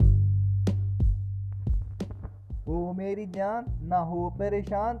हो मेरी जान ना हो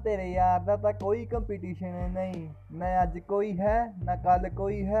परेशान, तेरे यार दा तां कोई कंपीटिशन नहीं। ना अज कोई है ना कल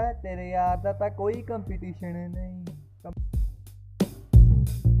कोई है, तेरे यार दा तां कोई कंपीटिशन नहीं।